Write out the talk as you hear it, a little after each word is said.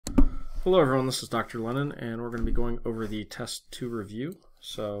Hello everyone, this is Dr. Lennon, and we're going to be going over the test 2 review.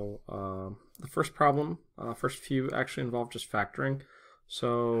 So the first problem, first few actually involve just factoring.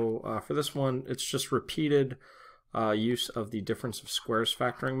 So for this one, it's just repeated use of the difference of squares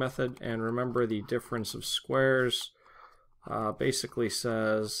factoring method. And remember, the difference of squares basically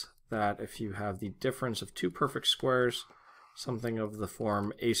says that if you have the difference of two perfect squares, something of the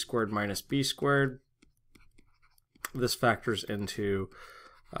form a squared minus b squared, this factors into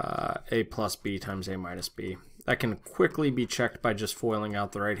a plus b times a minus b. That can quickly be checked by just foiling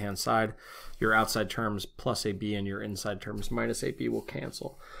out the right hand side. Your outside terms plus ab and your inside terms minus ab will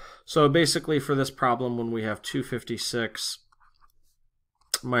cancel. So basically for this problem, when we have 256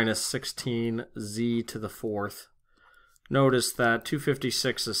 minus 16z to the fourth, notice that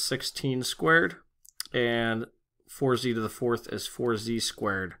 256 is 16 squared and 4z to the fourth is 4z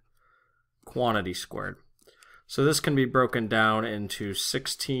squared, quantity squared. So this can be broken down into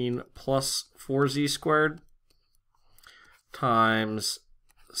 16 plus 4z squared times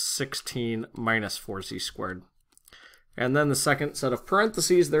 16 minus 4z squared. And then the second set of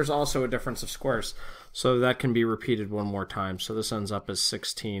parentheses, there's also a difference of squares. So that can be repeated one more time. So this ends up as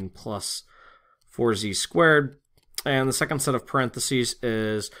 16 plus 4z squared. And the second set of parentheses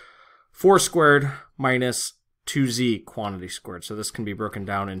is 4 squared minus 2z quantity squared. So this can be broken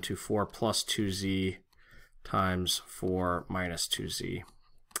down into 4 plus 2z times 4 minus 2z.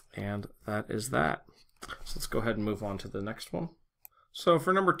 And that is that. So let's go ahead and move on to the next one. So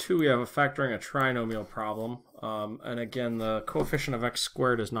for number 2, we have a factoring a trinomial problem. And again, the coefficient of x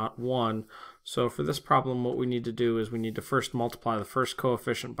squared is not 1. So for this problem, what we need to do is we need to first multiply the first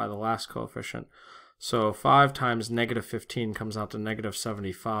coefficient by the last coefficient. So 5 times negative 15 comes out to negative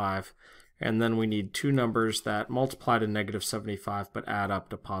 75. And then we need two numbers that multiply to negative 75 but add up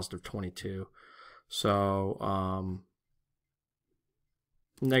to positive 22. So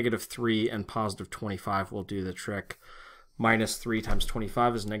negative 3 and positive 25 will do the trick. Minus 3 times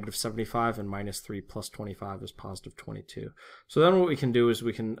 25 is negative 75, and minus 3 plus 25 is positive 22. So then what we can do is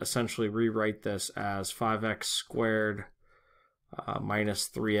we can essentially rewrite this as 5x squared minus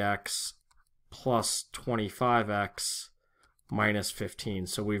 3x plus 25x minus 15.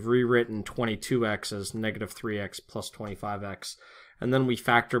 So we've rewritten 22x as negative 3x plus 25x. And then we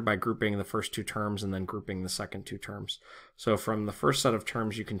factor by grouping the first two terms and then grouping the second two terms. So from the first set of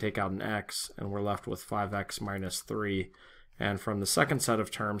terms, you can take out an x, and we're left with 5x minus 3. And from the second set of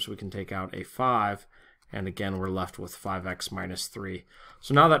terms, we can take out a 5, and again, we're left with 5x minus 3.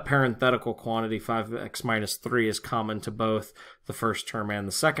 So now that parenthetical quantity, 5x minus 3, is common to both the first term and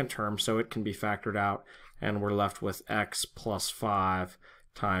the second term, so it can be factored out, and we're left with x plus 5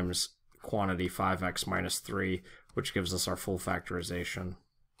 times quantity 5x minus 3, which gives us our full factorization.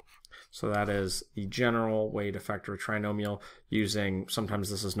 So that is the general way to factor a trinomial using, sometimes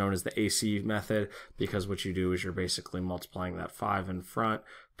this is known as the AC method, because what you do is you're basically multiplying that 5 in front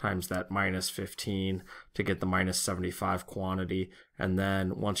times that minus 15 to get the minus 75 quantity. And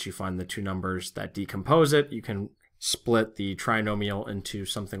then once you find the two numbers that decompose it, you can split the trinomial into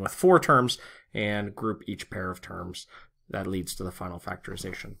something with 4 terms and group each pair of terms. That leads to the final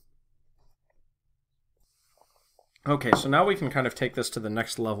factorization. Okay, so now we can kind of take this to the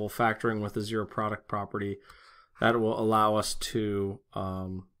next level, factoring with the zero product property. That will allow us to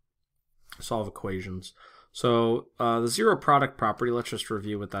solve equations. So the zero product property, let's just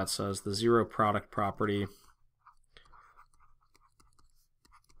review what that says. The zero product property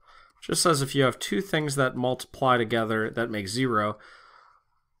just says if you have two things that multiply together that make 0,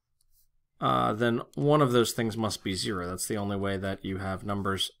 then one of those things must be 0. That's the only way that you have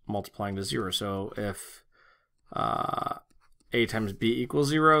numbers multiplying to 0. So if a times b equals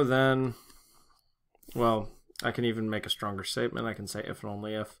 0, then, well, I can even make a stronger statement. I can say if and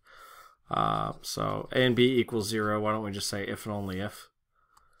only if. So a and b equals 0. Why don't we just say if and only if?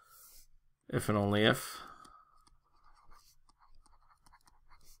 If and only if.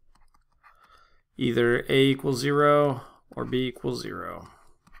 Either a equals 0 or b equals 0.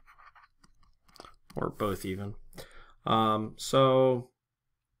 Or both even. So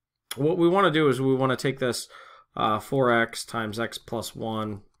what we want to do is we want to take this 4x times x plus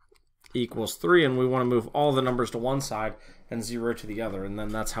 1 equals 3, and we want to move all the numbers to one side and 0 to the other, and then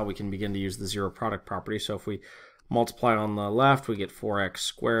that's how we can begin to use the zero product property. So if we multiply on the left, we get 4x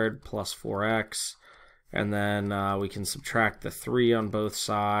squared plus 4x, and then we can subtract the 3 on both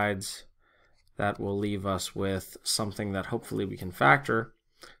sides. That will leave us with something that hopefully we can factor.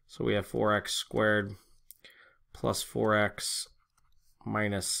 So we have 4x squared plus 4x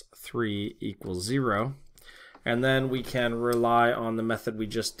minus 3 equals 0. And then we can rely on the method we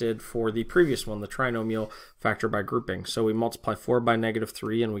just did for the previous one, the trinomial factor by grouping. So we multiply 4 by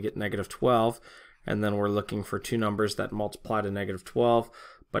 -3 and we get -12. And then we're looking for two numbers that multiply to -12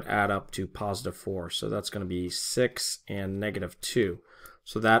 but add up to +4. So that's going to be 6 and -2.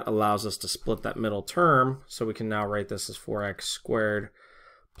 So that allows us to split that middle term. So we can now write this as 4x squared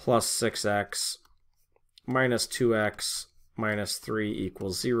plus 6x minus 2x minus 3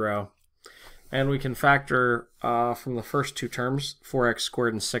 equals 0. And we can factor from the first two terms. 4x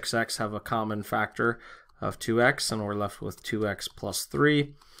squared and 6x have a common factor of 2x, and we're left with 2x plus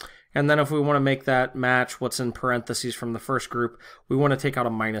 3. And then if we want to make that match what's in parentheses from the first group, we want to take out a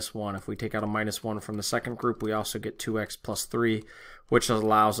 -1. If we take out a -1 from the second group, we also get 2x plus 3, which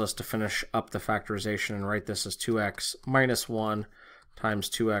allows us to finish up the factorization and write this as 2x minus 1 times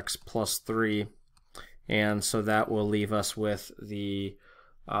 2x plus 3. And so that will leave us with the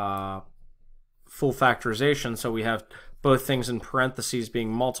full factorization. So we have both things in parentheses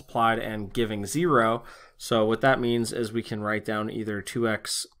being multiplied and giving 0. So what that means is we can write down either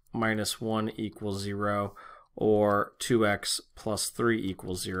 2x minus 1 equals 0 or 2x plus 3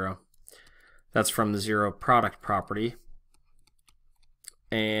 equals 0. That's from the zero product property.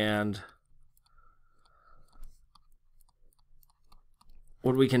 And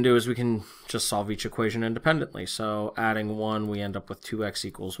what we can do is we can just solve each equation independently. So adding 1, we end up with 2x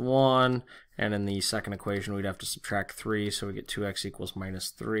equals 1. And in the second equation, we'd have to subtract 3. So we get 2x equals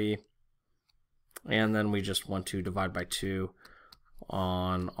 -3. And then we just want to divide by 2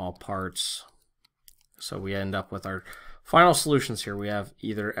 on all parts. So we end up with our final solutions here. We have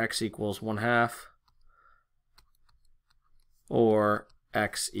either x equals 1/2 or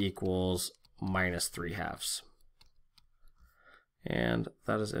x equals -3/2. And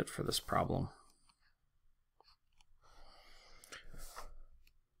that is it for this problem.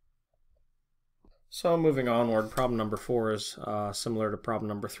 So moving onward, problem number 4 is similar to problem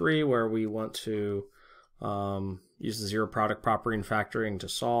number 3, where we want to use the zero product property in factoring to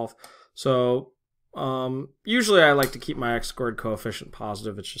solve. So usually I like to keep my x squared coefficient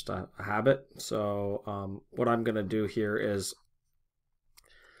positive. It's just a habit. So what I'm going to do here is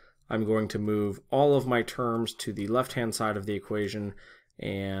I'm going to move all of my terms to the left-hand side of the equation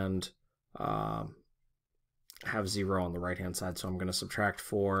and have 0 on the right-hand side. So I'm going to subtract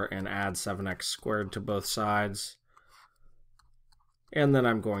 4 and add 7x squared to both sides. And then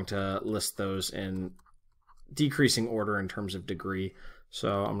I'm going to list those in decreasing order in terms of degree.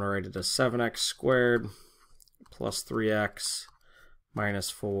 So I'm going to write it as 7x squared plus 3x minus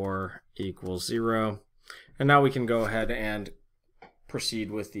 4 equals 0. And now we can go ahead and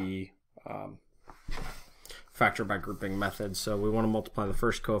proceed with the factor by grouping method. So we want to multiply the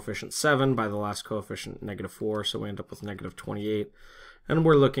first coefficient 7 by the last coefficient -4, so we end up with -28. And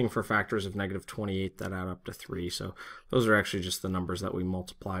we're looking for factors of -28 that add up to 3. So those are actually just the numbers that we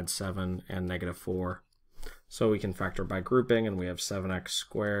multiplied, 7 and -4. So we can factor by grouping, and we have 7x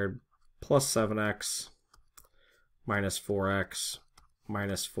squared plus 7x minus 4x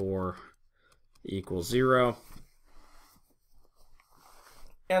minus 4 equals 0.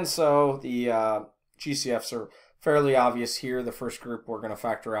 And so the GCFs are fairly obvious here. The first group, we're going to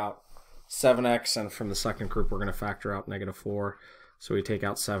factor out 7x, and from the second group, we're going to factor out -4. So we take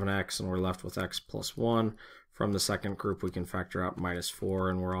out 7x, and we're left with x plus 1. From the second group, we can factor out -4,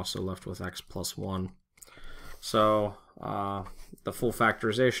 and we're also left with x plus 1. So the full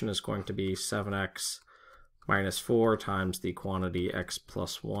factorization is going to be 7x minus 4 times the quantity x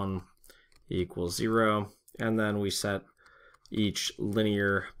plus 1 equals 0. And then we set each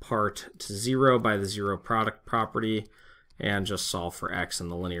linear part to 0 by the zero product property and just solve for x in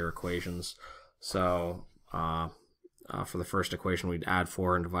the linear equations. So for the first equation, we'd add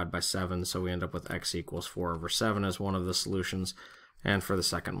 4 and divide by 7, so we end up with x equals 4/7 as one of the solutions. And for the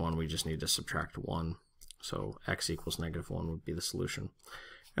second one, we just need to subtract 1. So x equals -1 would be the solution.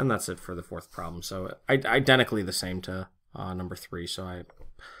 And that's it for the fourth problem. So identically the same to number 3, so I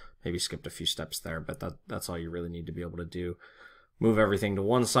maybe skipped a few steps there, but that's all you really need to be able to do. Move everything to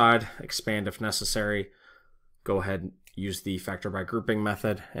one side, expand if necessary, go ahead and use the factor by grouping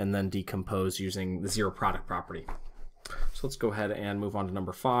method, and then decompose using the zero product property. So let's go ahead and move on to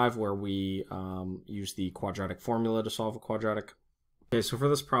number 5, where we use the quadratic formula to solve a quadratic. Okay, so for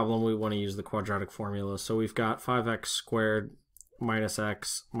this problem, we want to use the quadratic formula. So we've got 5x squared minus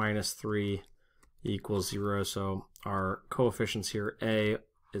x minus 3 equals 0. So our coefficients here, a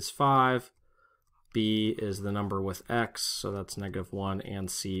is 5, b is the number with x, so that's -1, and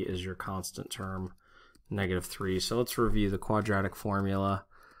c is your constant term, -3. So let's review the quadratic formula.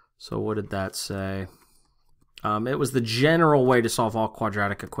 So what did that say? It was the general way to solve all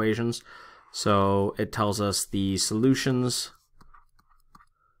quadratic equations. So it tells us the solutions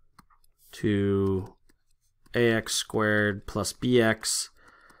to ax squared plus bx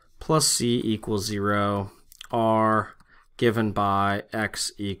plus c equals 0 are given by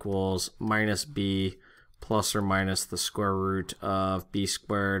x equals minus b plus or minus the square root of b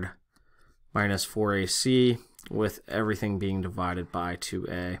squared minus 4ac, with everything being divided by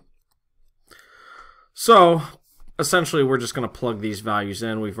 2a. So essentially we're just going to plug these values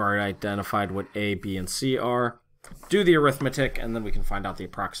in. We've already identified what a, b, and c are. Do the arithmetic, and then we can find out the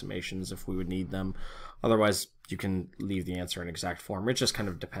approximations if we would need them. Otherwise, you can leave the answer in exact form. It just kind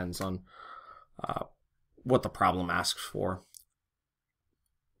of depends on what the problem asks for,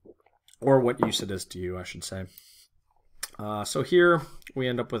 or what use it is to you, I should say. So here we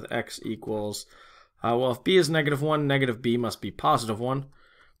end up with x equals, well, if b is -1, negative b must be +1,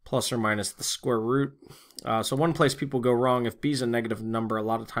 plus or minus the square root. So one place people go wrong, if b is a negative number, a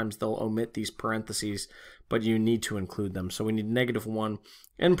lot of times they'll omit these parentheses, but you need to include them. So we need -1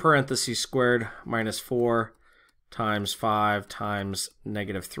 in parentheses squared minus 4 times 5 times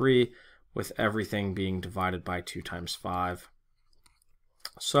 -3, with everything being divided by 2 times 5.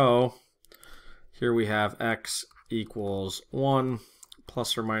 So here we have x equals 1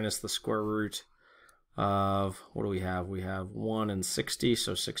 plus or minus the square root of, what do we have? We have 1 and 60,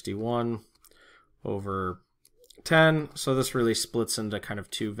 so 61 over 10. So this really splits into kind of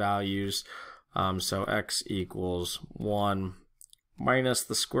two values. So x equals 1 minus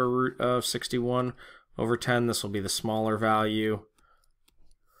the square root of 61 over 10. This will be the smaller value.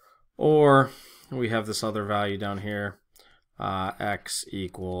 Or we have this other value down here, x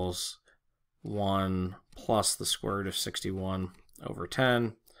equals 1 plus the square root of 61 over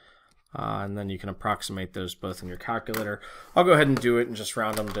 10. And then you can approximate those both in your calculator. I'll go ahead and do it and just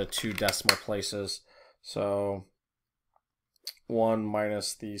round them to 2 decimal places. So 1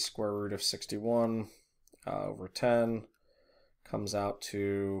 minus the square root of 61 over 10 comes out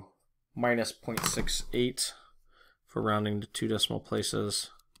to minus 0.68 for rounding to 2 decimal places.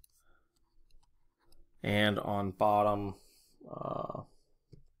 And on bottom,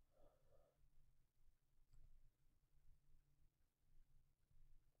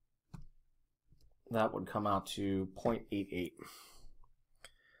 that would come out to 0.88.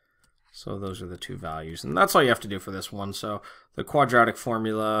 So those are the two values, and that's all you have to do for this one. So the quadratic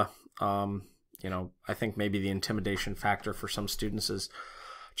formula, you know, I think maybe the intimidation factor for some students is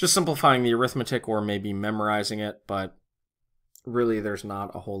just simplifying the arithmetic or maybe memorizing it, but really there's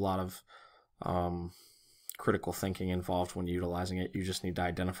not a whole lot of critical thinking involved when utilizing it. You just need to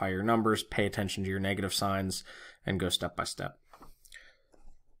identify your numbers, pay attention to your negative signs, and go step by step.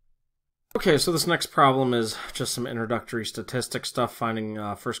 Okay, so this next problem is just some introductory statistics stuff, finding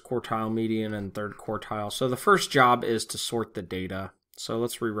first quartile, median, and third quartile. So the first job is to sort the data. So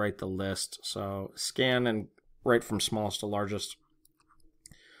let's rewrite the list. So scan and write from smallest to largest.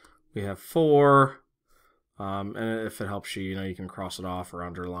 We have 4, and if it helps you, you can cross it off or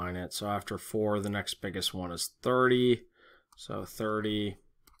underline it. So after 4, the next biggest one is 30. So 30,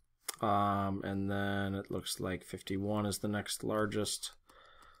 and then it looks like 51 is the next largest.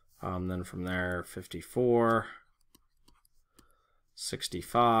 Then from there, 54,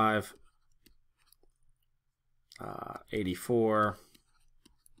 65, 84,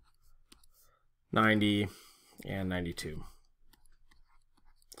 90, and 92.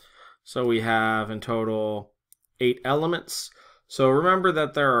 So we have in total 8 elements. So remember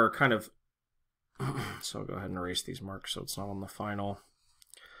that there are kind of, so I'll go ahead and erase these marks so it's not on the final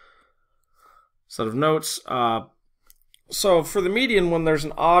set of notes. So for the median, when there's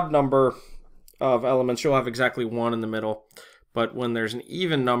an odd number of elements, you'll have exactly 1 in the middle. But when there's an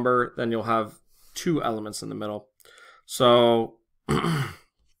even number, then you'll have 2 elements in the middle. So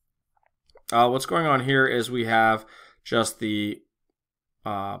what's going on here is we have just the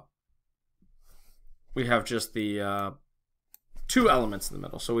 2 elements in the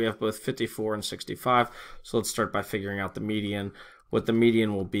middle. So we have both 54 and 65. So let's start by figuring out the median. What the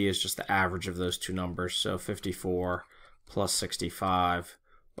median will be is just the average of those 2 numbers. So 54 plus 65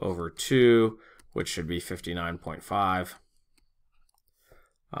 over 2, which should be 59.5.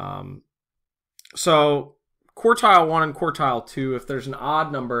 So quartile 1 and quartile 2, if there's an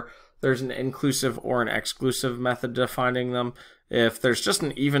odd number, there's an inclusive or an exclusive method to finding them. If there's just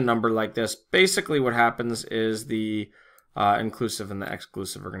an even number like this, basically what happens is the inclusive and the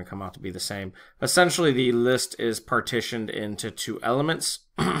exclusive are going to come out to be the same. Essentially, the list is partitioned into 2 elements,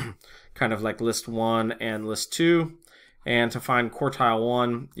 kind of like list 1 and list 2. And to find quartile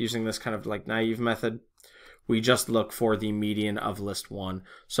 1, using this kind of like naive method, we just look for the median of list 1.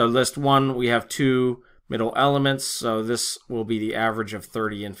 So list 1, we have 2 middle elements. So this will be the average of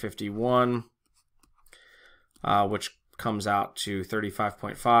 30 and 51, which comes out to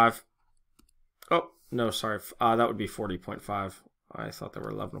 35.5. Oh, no, sorry. That would be 40.5. I thought they were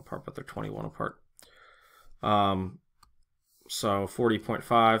 11 apart, but they're 21 apart. So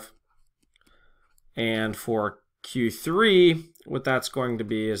 40.5. And for Q3, what that's going to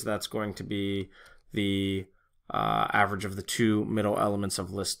be is that's going to be the average of the two middle elements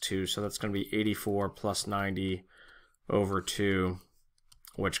of list 2. So that's going to be 84 plus 90 over 2,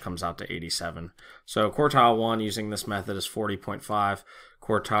 which comes out to 87. So quartile 1 using this method is 40.5.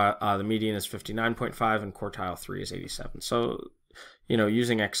 Quartile, the median is 59.5, and quartile 3 is 87. So,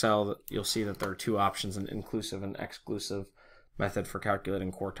 using Excel, you'll see that there are two options, an inclusive and exclusive method for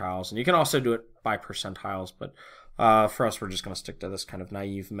calculating quartiles. And you can also do it by percentiles, but for us, we're just going to stick to this kind of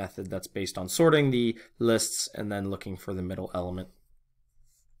naive method that's based on sorting the lists and then looking for the middle element.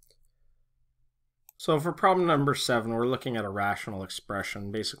 So for problem number 7, we're looking at a rational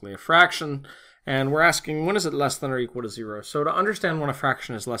expression, basically a fraction, and we're asking when is it less than or equal to 0. So to understand when a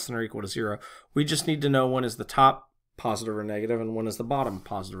fraction is less than or equal to 0, we just need to know when is the top positive or negative and when is the bottom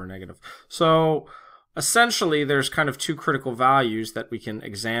positive or negative. So essentially, there's kind of two critical values that we can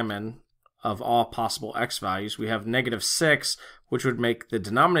examine of all possible x values. We have -6, which would make the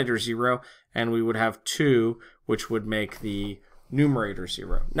denominator 0, and we would have 2, which would make the numerator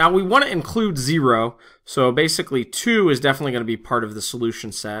 0. Now, we want to include 0, so basically 2 is definitely going to be part of the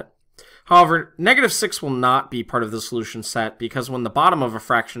solution set. However, -6 will not be part of the solution set because when the bottom of a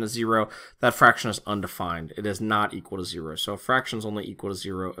fraction is 0, that fraction is undefined. It is not equal to 0. So a fraction is only equal to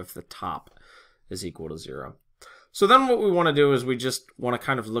 0 if the top is equal to 0. So then what we want to do is we just want to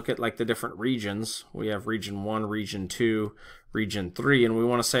kind of look at like the different regions. We have region 1, region 2, region 3, and we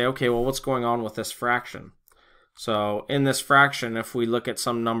want to say, okay, well, what's going on with this fraction? So in this fraction, if we look at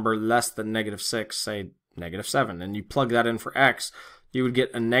some number less than -6, say -7, and you plug that in for x, you would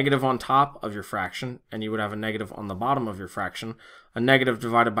get a negative on top of your fraction, and you would have a negative on the bottom of your fraction. A negative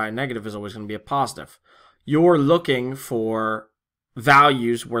divided by a negative is always going to be a positive. You're looking for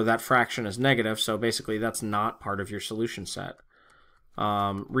values where that fraction is negative, so basically that's not part of your solution set.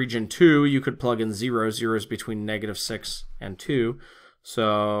 Region 2, you could plug in 0. 0 is between -6 and 2.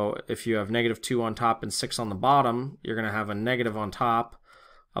 So if you have -2 on top and 6 on the bottom, you're going to have a negative on top,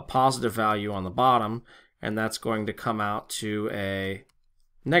 a positive value on the bottom, and that's going to come out to a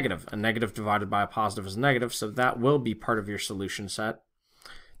negative. A negative divided by a positive is negative, so that will be part of your solution set.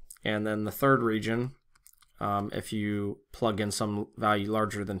 And then the third region, if you plug in some value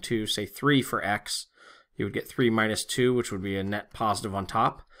larger than 2, say 3 for x, you would get 3 minus 2, which would be a net positive on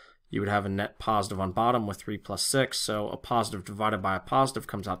top. You would have a net positive on bottom with 3 plus 6, so a positive divided by a positive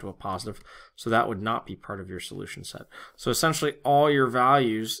comes out to a positive, so that would not be part of your solution set. So essentially all your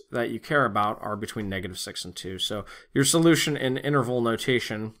values that you care about are between -6 and 2. So your solution in interval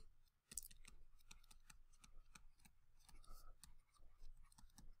notation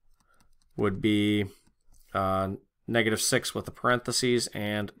would be -6 with a parentheses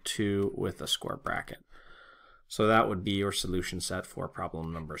and 2 with a square bracket. So that would be your solution set for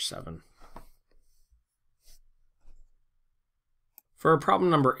problem number 7. For problem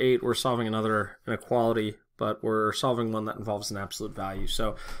number 8, we're solving another inequality, but we're solving one that involves an absolute value.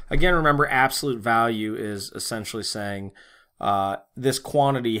 So again, remember, absolute value is essentially saying this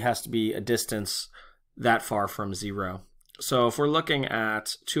quantity has to be a distance that far from 0. So if we're looking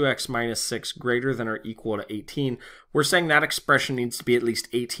at 2x minus 6 greater than or equal to 18, we're saying that expression needs to be at least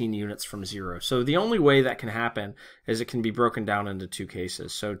 18 units from 0. So the only way that can happen is it can be broken down into two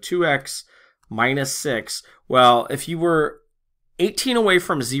cases. So 2x minus 6, well, if you were 18 away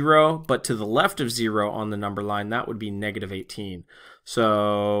from 0, but to the left of 0 on the number line, that would be -18.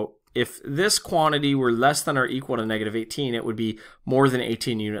 So if this quantity were less than or equal to -18, it would be more than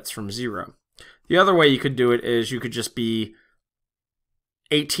 18 units from 0. The other way you could do it is you could just be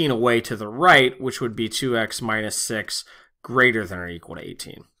 18 away to the right, which would be 2x minus 6 greater than or equal to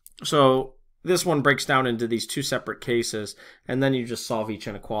 18. So this one breaks down into these two separate cases, and then you just solve each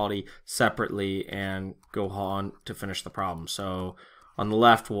inequality separately and go on to finish the problem. So on the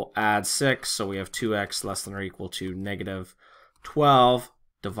left, we'll add 6, so we have 2x less than or equal to -12,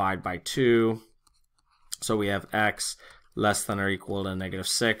 divide by 2, so we have x less than or equal to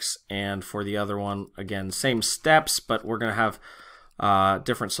 -6, and for the other one, again, same steps, but we're going to have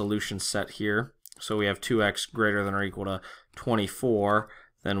different solutions set here. So we have 2x greater than or equal to 24,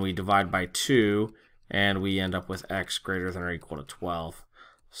 then we divide by 2, and we end up with x greater than or equal to 12.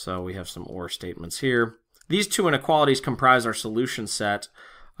 So we have some OR statements here. These two inequalities comprise our solution set.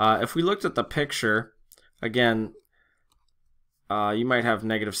 If we looked at the picture, again, you might have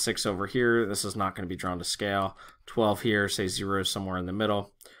 -6 over here. This is not going to be drawn to scale. 12 here, say 0 somewhere in the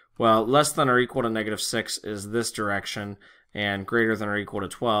middle. Well, less than or equal to -6 is this direction, and greater than or equal to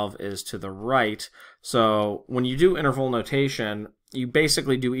 12 is to the right. So when you do interval notation, you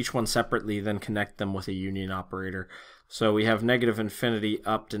basically do each one separately, then connect them with a union operator. So we have -infinity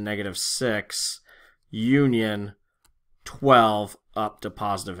up to -6, union 12 up to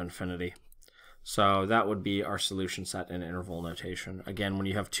 +infinity. So that would be our solution set in interval notation. Again, when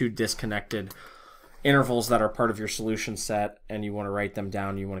you have two disconnected intervals that are part of your solution set and you want to write them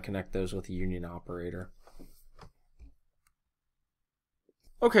down, you want to connect those with a union operator.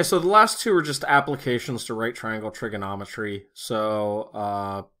 Okay, so the last two are just applications to right triangle trigonometry.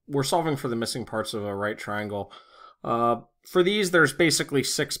 So we're solving for the missing parts of a right triangle. For these, there's basically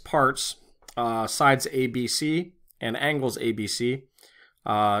 6 parts, sides ABC and angles ABC.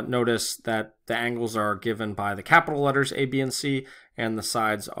 Notice that the angles are given by the capital letters A, B, and C, and the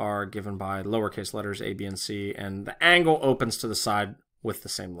sides are given by lowercase letters A, B, and C, and the angle opens to the side with the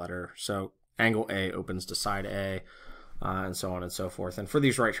same letter. So angle A opens to side A, and so on and so forth. And for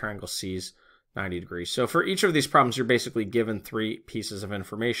these right triangles, C's 90 degrees. So for each of these problems, you're basically given 3 pieces of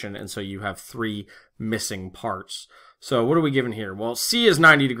information, and so you have 3 missing parts. So what are we given here? Well, C is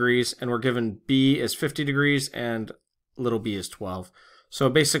 90 degrees, and we're given B is 50 degrees, and little b is 12. So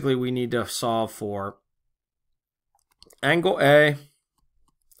basically, we need to solve for angle A,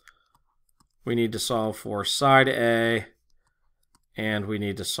 we need to solve for side A, and we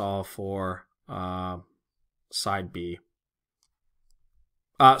need to solve for side B.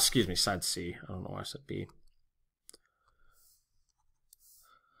 Excuse me, side C. I don't know why I said B.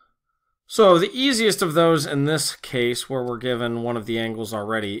 So the easiest of those in this case, where we're given one of the angles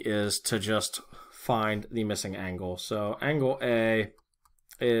already, is to just find the missing angle. So angle A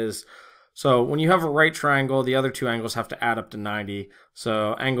is, so when you have a right triangle, the other 2 angles have to add up to 90.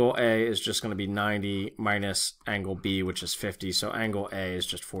 So angle A is just going to be 90 minus angle B, which is 50. So angle A is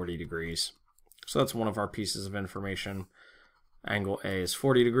just 40 degrees. So that's one of our pieces of information. Angle A is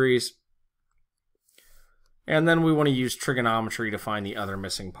 40 degrees. And then we want to use trigonometry to find the other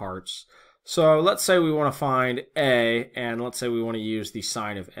missing parts. So let's say we want to find A, and let's say we want to use the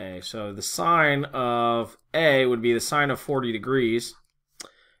sine of A. So the sine of A would be the sine of 40 degrees.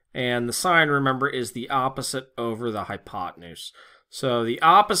 And the sine, remember, is the opposite over the hypotenuse. So the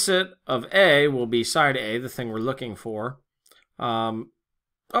opposite of A will be side A, the thing we're looking for.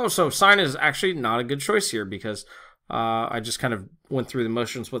 So sine is actually not a good choice here because I just kind of went through the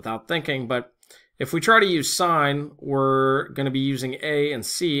motions without thinking. But if we try to use sine, we're going to be using A and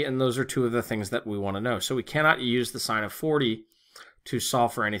C, and those are 2 of the things that we want to know. So we cannot use the sine of 40 to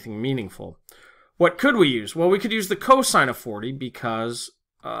solve for anything meaningful. What could we use? Well, we could use the cosine of 40 because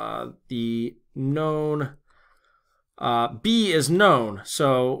the known B is known.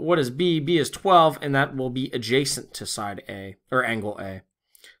 So what is B? B is 12, and that will be adjacent to side A, or angle A.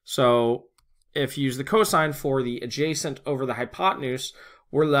 So if you use the cosine for the adjacent over the hypotenuse,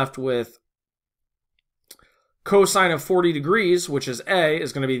 we're left with cosine of 40 degrees, which is A,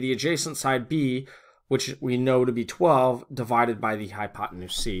 is going to be the adjacent side B, which we know to be 12, divided by the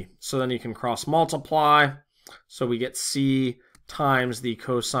hypotenuse C. So then you can cross multiply. So we get C times the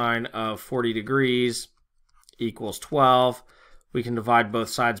cosine of 40 degrees equals 12. We can divide both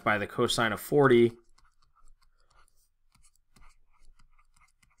sides by the cosine of 40.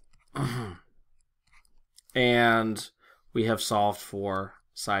 And we have solved for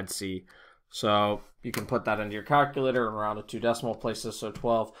side C. So you can put that into your calculator and round it 2 decimal places, so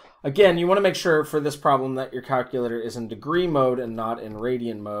 12. Again, you want to make sure for this problem that your calculator is in degree mode and not in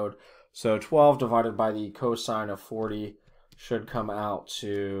radian mode. So 12 divided by the cosine of 40 should come out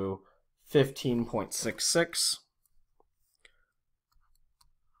to 15.66.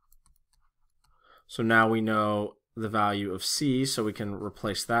 So now we know the value of C, so we can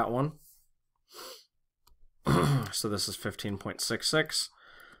replace that one. So this is 15.66.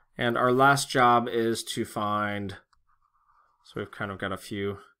 And our last job is to find, so we've kind of got a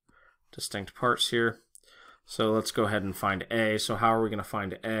few distinct parts here. So let's go ahead and find A. So how are we going to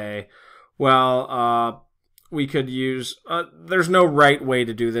find A? Well, we could use, there's no right way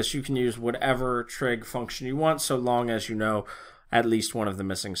to do this. You can use whatever trig function you want, so long as you know at least one of the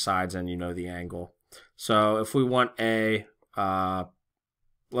missing sides and you know the angle. So if we want A,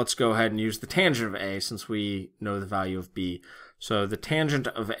 let's go ahead and use the tangent of A since we know the value of B. So the tangent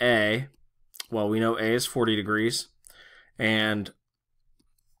of A, well, we know A is 40 degrees, and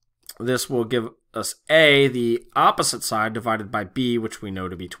this will give us A, the opposite side, divided by B, which we know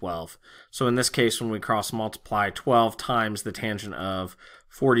to be 12. So in this case, when we cross multiply, 12 times the tangent of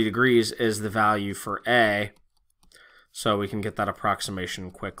 40 degrees is the value for A. So we can get that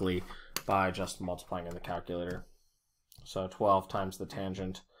approximation quickly by just multiplying in the calculator. So 12 times the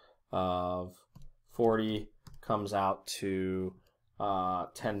tangent of 40 comes out to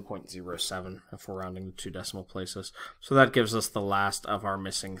 10.07 if we're rounding to 2 decimal places. So that gives us the last of our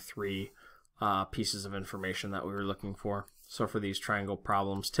missing 3 pieces of information that we were looking for. So for these triangle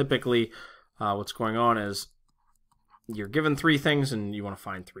problems, typically what's going on is you're given 3 things and you want to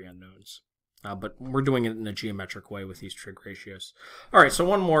find 3 unknowns. But we're doing it in a geometric way with these trig ratios. All right, so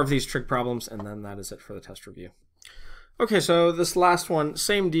one more of these trig problems, and then that is it for the test review. Okay, so this last one,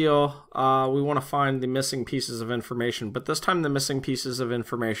 same deal. We want to find the missing pieces of information, but this time the missing pieces of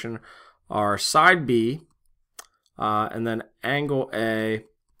information are side B, and then angle A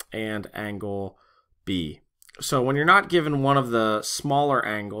and angle B. So when you're not given one of the smaller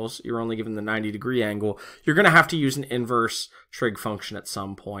angles, you're only given the 90-degree angle, you're going to have to use an inverse trig function at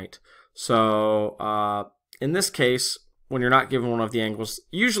some point. So in this case, when you're not given one of the angles,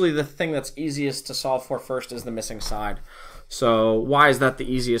 usually the thing that's easiest to solve for first is the missing side. So why is that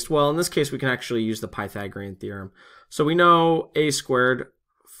the easiest? Well, in this case, we can actually use the Pythagorean theorem. So we know a squared,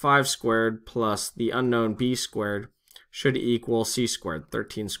 5 squared, plus the unknown b squared should equal c squared,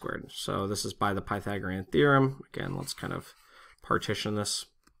 13 squared. So this is by the Pythagorean theorem. Again, let's kind of partition this.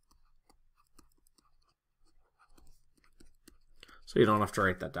 So you don't have to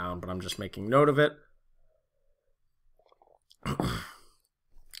write that down, but I'm just making note of it.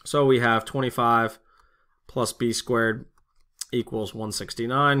 So we have 25 plus b squared equals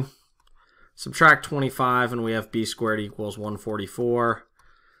 169. Subtract 25 and we have b squared equals 144.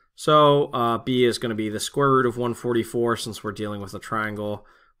 So b is going to be the square root of 144. Since we're dealing with a triangle,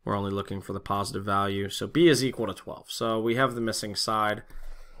 we're only looking for the positive value. So b is equal to 12. So we have the missing side.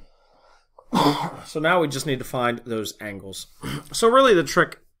 So now we just need to find those angles. So really the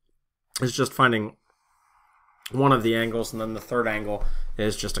trick is just finding one of the angles, and then the third angle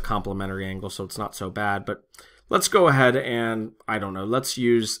is just a complementary angle, so it's not so bad. But let's go ahead and, I don't know, let's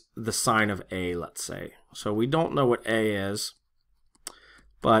use the sine of A, let's say. So we don't know what A is,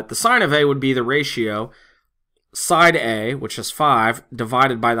 but the sine of A would be the ratio side A, which is 5,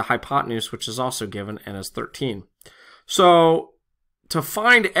 divided by the hypotenuse, which is also given, and is 13. So to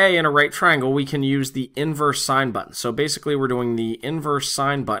find A in a right triangle, we can use the inverse sine button. So basically we're doing the inverse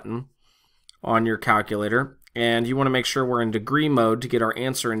sine button on your calculator, and you want to make sure we're in degree mode to get our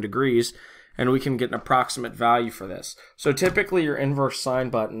answer in degrees, and we can get an approximate value for this. So typically your inverse sine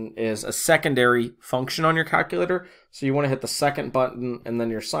button is a secondary function on your calculator, so you want to hit the second button and then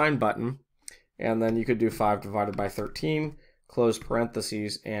your sine button, and then you could do 5 divided by 13, close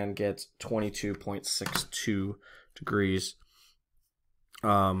parentheses, and get 22.62 degrees.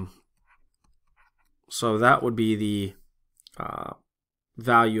 So that would be the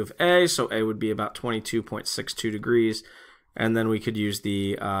value of A, so A would be about 22.62 degrees, and then we could use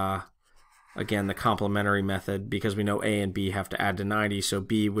the again the complementary method, because we know A and B have to add to 90, so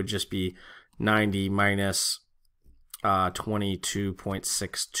B would just be 90 minus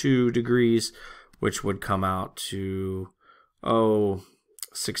 22.62 degrees, which would come out to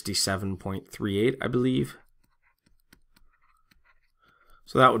 67.38, I believe.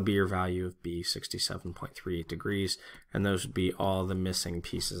 So that would be your value of B, 67.38 degrees, and those would be all the missing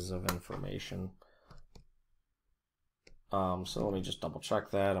pieces of information. So let me just double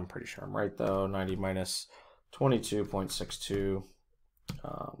check that. I'm pretty sure I'm right though. 90 minus 22.62.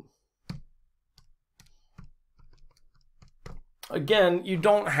 Again, you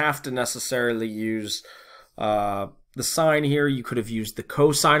don't have to necessarily use the sine here. You could have used the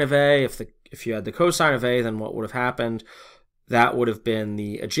cosine of A. If you had the cosine of A, then what would have happened? That would have been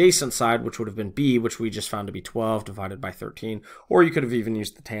the adjacent side, which would have been B, which we just found to be 12 divided by 13. Or you could have even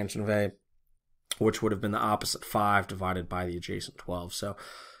used the tangent of A, which would have been the opposite 5 divided by the adjacent 12. So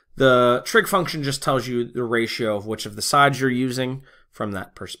the trig function just tells you the ratio of which of the sides you're using from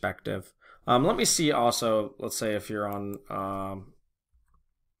that perspective. Let me see also, let's say if you're on,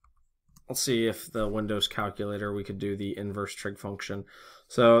 let's see if the Windows calculator, we could do the inverse trig function.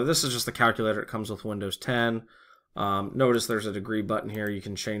 So this is just the calculator. It comes with Windows 10. Notice there's a degree button here. You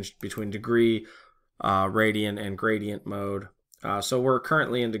can change between degree, radian, and gradient mode. So we're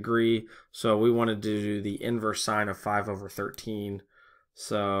currently in degree, so we wanted to do the inverse sine of 5 over 13.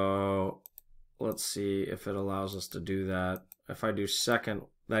 So let's see if it allows us to do that. If I do second,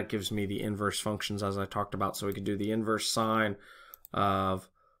 that gives me the inverse functions as I talked about. So we could do the inverse sine of,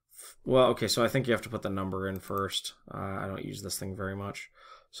 well, okay, so I think you have to put the number in first. I don't use this thing very much.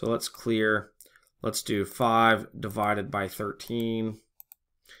 So let's clear. Let's do 5 divided by 13.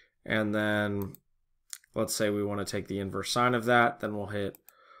 And then let's say we want to take the inverse sine of that. Then we'll hit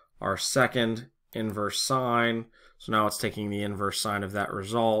our second inverse sine. So now it's taking the inverse sine of that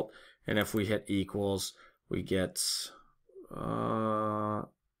result, and if we hit equals, we get, well,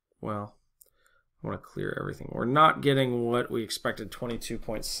 I want to clear everything. We're not getting what we expected,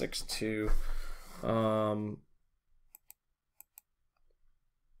 22.62.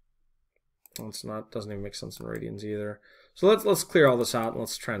 It's not, doesn't even make sense in radians either. So let's clear all this out and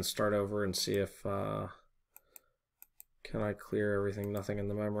let's try and start over and see if can I clear everything? Nothing in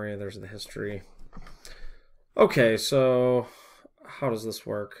the memory. There's the history. Okay, so how does this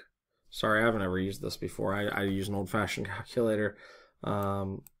work? Sorry, I haven't ever used this before. I use an old-fashioned calculator.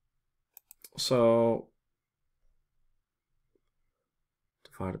 So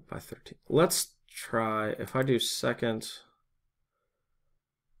divided by 13. Let's try, if I do second,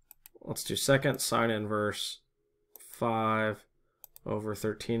 let's do second sine inverse 5 over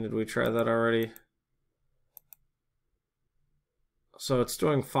 13. Did we try that already? So it's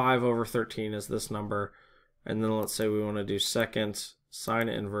doing 5 over 13 is this number. And then let's say we want to do second sine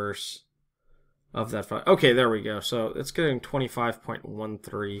inverse of that 5. Okay, there we go. So it's getting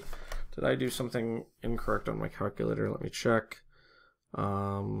 25.13. Did I do something incorrect on my calculator? Let me check.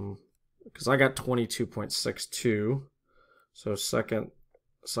 Because I got 22.62. So second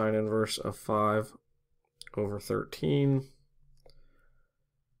sine inverse of 5 over 13.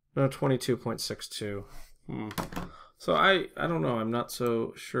 No, 22.62. So I don't know. I'm not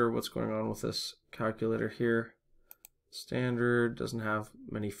so sure what's going on with this calculator here. Standard doesn't have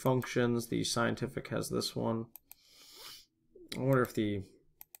many functions. The scientific has this one. I wonder if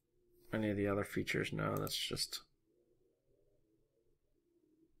any of the other features. No, that's just.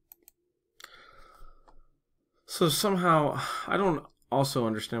 So somehow I don't also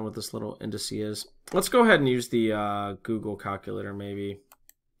understand what this little indice is. Let's go ahead and use the Google calculator maybe.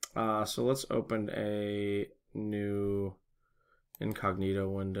 So let's open a new incognito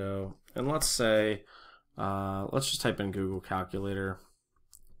window, and let's say let's just type in Google calculator,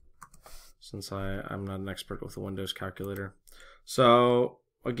 since I'm not an expert with the Windows calculator. So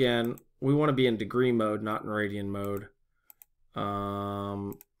again, we want to be in degree mode, not in radian mode.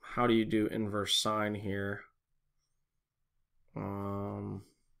 How do you do inverse sine here? I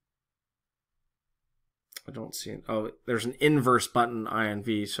don't see it. Oh, there's an inverse button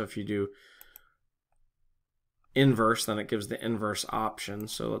INV. So if you do inverse, then it gives the inverse option.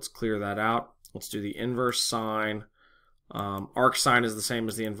 So let's clear that out. Let's do the inverse sine. Arc sine is the same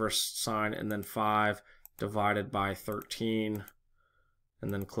as the inverse sine, and then 5 divided by 13,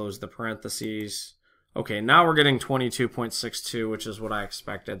 and then close the parentheses. Okay, now we're getting 22.62, which is what I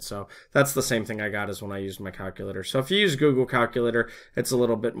expected. So that's the same thing I got as when I used my calculator. So if you use Google Calculator, it's a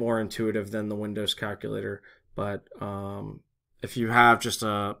little bit more intuitive than the Windows calculator. But if you have just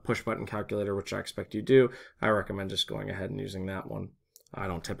a push button calculator, which I expect you do, I recommend just going ahead and using that one. I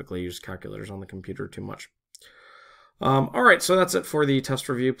don't typically use calculators on the computer too much. All right, so that's it for the test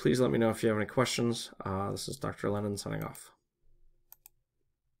review. Please let me know if you have any questions. This is Dr. Lennon signing off.